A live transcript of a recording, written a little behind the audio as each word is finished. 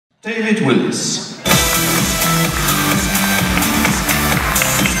David Willis.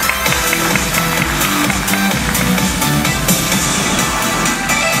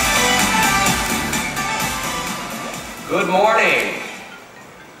 Good morning.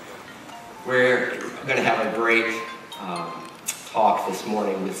 We're going to have a great talk this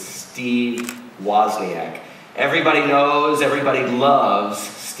morning with Steve Wozniak. Everybody knows, everybody loves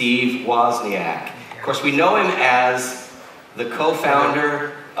Steve Wozniak. Of course, we know him as the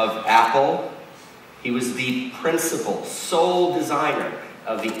co-founder of Apple. He was the principal, sole designer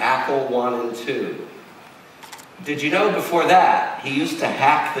of the Apple I and II. Did you know before that, he used to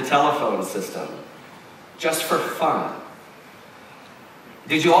hack the telephone system just for fun?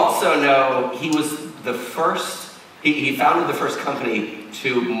 Did you also know he was the first, he founded the first company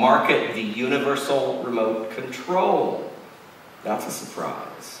to market the universal remote control? That's a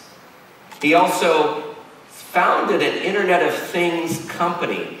surprise. He also founded an Internet of Things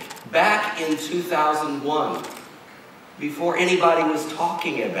company back in 2001, before anybody was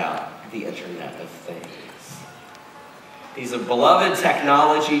talking about the Internet of Things. He's a beloved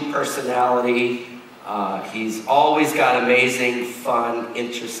technology personality. He's always got amazing, fun,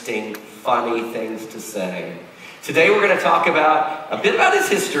 interesting, funny things to say. Today we're going to talk about a bit about his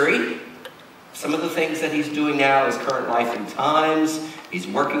history, some of the things that he's doing now, his current life and times. He's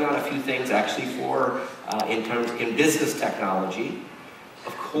working on a few things actually in business technology.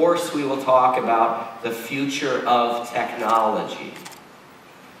 Of course, we will talk about the future of technology.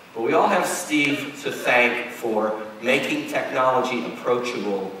 But we all have Steve to thank for making technology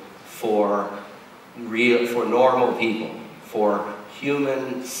approachable for normal people, for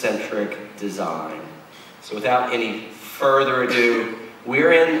human-centric design. So without any further ado,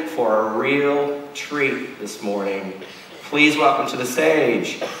 we're in for a real treat this morning. Please welcome to the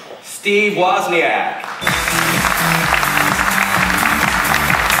stage, Steve Wozniak.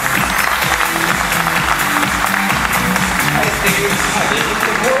 Hi, Steve. Hi, David.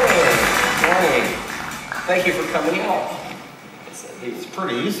 Good morning. Good morning. Thank you for coming out. It's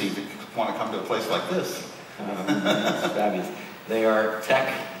pretty easy to want to come to a place like this. It's fabulous. They are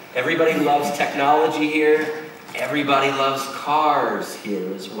tech. Everybody loves technology here. Everybody loves cars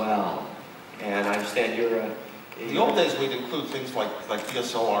here as well. And I understand you're in the old days, we'd include things like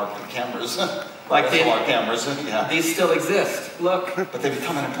DSLR cameras. Like DSLR cameras, yeah. These still exist. Look. But they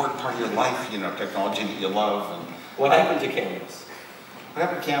become an important part of your life, you know, technology that you love. And what happened to cameras? What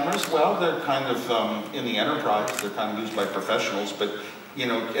happened to cameras? Well, they're kind of, in the enterprise, they're kind of used by professionals, but, you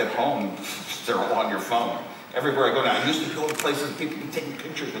know, at home, they're all on your phone. Everywhere I go now, I used to go to places people can take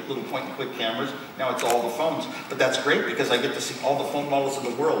pictures with little point-and-click cameras. Now it's all the phones. But that's great because I get to see all the phone models in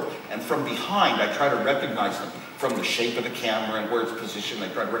the world. And from behind, I try to recognize them. From the shape of the camera and where it's positioned, I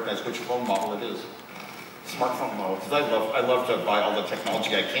try to recognize which phone model it is. Smartphone model, because I love to buy all the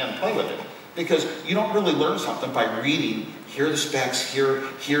technology I can, play with it. Because you don't really learn something by reading, here are the specs, here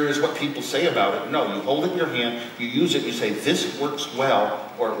is what people say about it. No, you hold it in your hand, you use it, you say, this works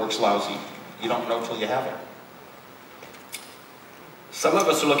well, or it works lousy. You don't know till you have it. Some of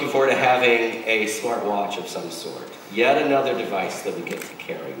us are looking forward to having a smartwatch of some sort. Yet another device that we get to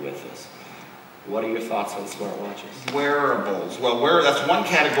carry with us. What are your thoughts on smartwatches? Wearables. Well, that's one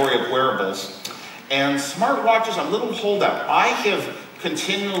category of wearables. And smartwatches, I'm a little holdout. I have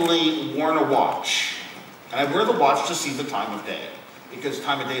continually worn a watch. And I wear the watch to see the time of day. Because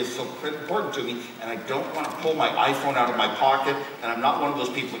time of day is so important to me, and I don't want to pull my iPhone out of my pocket, and I'm not one of those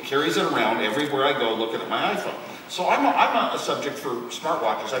people that carries it around everywhere I go looking at my iPhone. So I'm a subject for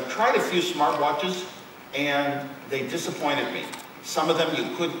smartwatches. I've tried a few smartwatches, and they disappointed me. Some of them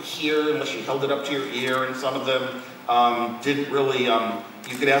you couldn't hear unless you held it up to your ear, and some of them didn't really,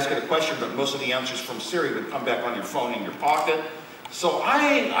 you could ask it a question, but most of the answers from Siri would come back on your phone in your pocket. So I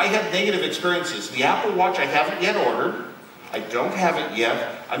had negative experiences. The Apple Watch I haven't yet ordered. I don't have it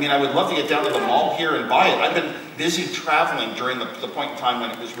yet. I mean, I would love to get down to the mall here and buy it. I've been busy traveling during the point in time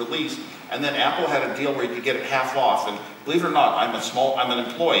when it was released. And then Apple had a deal where you could get it half off. And believe it or not, I'm an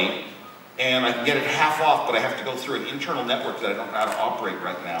employee, and I can get it half off, but I have to go through an internal network that I don't know how to operate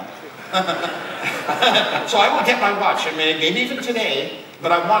right now. So I will get my watch. I mean, maybe even today,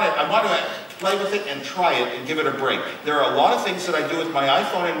 but I want to play with it and try it and give it a break. There are a lot of things that I do with my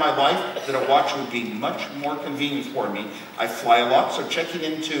iPhone in my life that a watch would be much more convenient for me. I fly a lot, so checking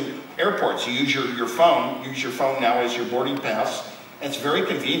into airports, you use your phone. Use your phone now as your boarding pass. And it's very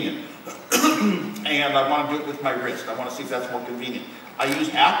convenient. And I want to do it with my wrist. I want to see if that's more convenient. I use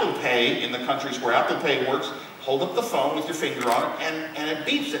Apple Pay in the countries where Apple Pay works. Hold up the phone with your finger on it, and it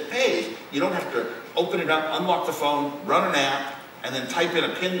beeps, it pays. You don't have to open it up, unlock the phone, run an app, and then type in a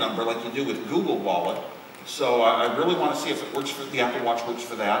PIN number like you do with Google Wallet. So I really want to see if it works for, the Apple Watch works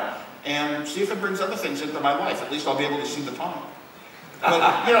for that, and see if it brings other things into my life. At least I'll be able to see the time.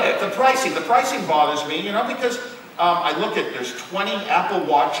 But, you know, the pricing bothers me, you know, because I look at, there's 20 Apple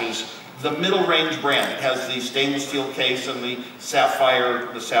Watches, the middle range brand. It has the stainless steel case and the sapphire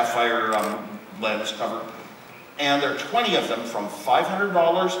lens cover. And there are 20 of them from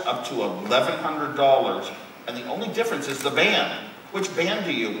 $500 up to $1,100. And the only difference is the band. Which band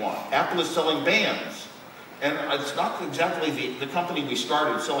do you want? Apple is selling bands. And it's not exactly the company we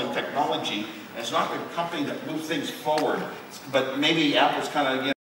started selling technology. It's not the company that moves things forward. But maybe Apple's kind of, you know,